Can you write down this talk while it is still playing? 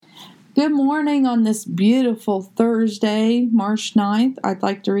Good morning on this beautiful Thursday, March 9th. I'd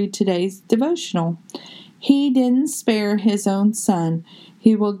like to read today's devotional. He didn't spare his own son.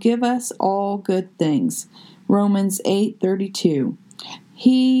 He will give us all good things. Romans 8:32.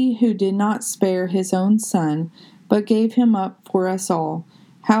 He who did not spare his own son, but gave him up for us all,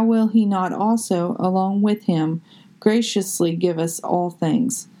 how will he not also, along with him, graciously give us all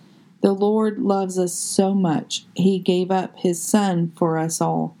things? The Lord loves us so much, he gave up his son for us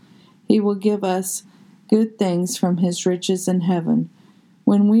all. He will give us good things from his riches in heaven.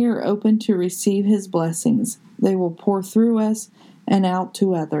 When we are open to receive his blessings, they will pour through us and out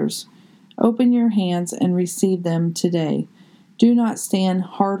to others. Open your hands and receive them today. Do not stand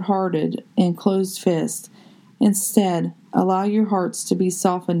hard-hearted and closed-fisted. Instead, allow your hearts to be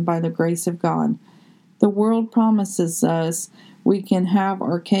softened by the grace of God. The world promises us we can have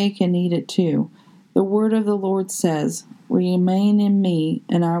our cake and eat it too. The word of the Lord says, "Remain in me,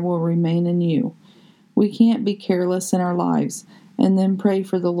 and I will remain in you." We can't be careless in our lives and then pray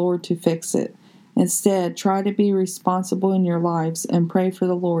for the Lord to fix it. Instead, try to be responsible in your lives and pray for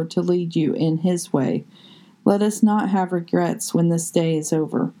the Lord to lead you in His way. Let us not have regrets when this day is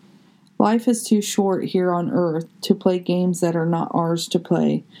over. Life is too short here on earth to play games that are not ours to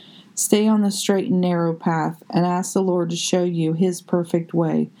play. Stay on the straight and narrow path and ask the Lord to show you His perfect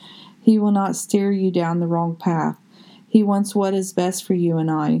way. He will not steer you down the wrong path. He wants what is best for you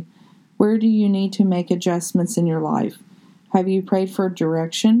and I. Where do you need to make adjustments in your life? Have you prayed for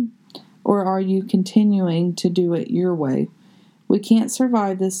direction? Or are you continuing to do it your way? We can't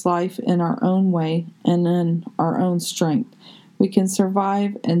survive this life in our own way and in our own strength. We can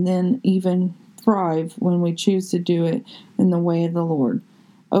survive and then even thrive when we choose to do it in the way of the Lord.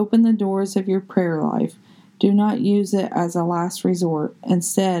 Open the doors of your prayer life. Do not use it as a last resort.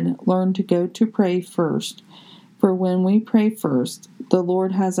 Instead, learn to go to pray first. For when we pray first, the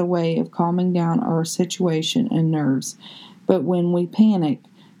Lord has a way of calming down our situation and nerves. But when we panic,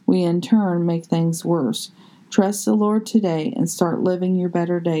 we in turn make things worse. Trust the Lord today and start living your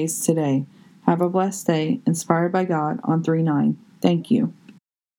better days today. Have a blessed day, inspired by God on 3/9. Thank you.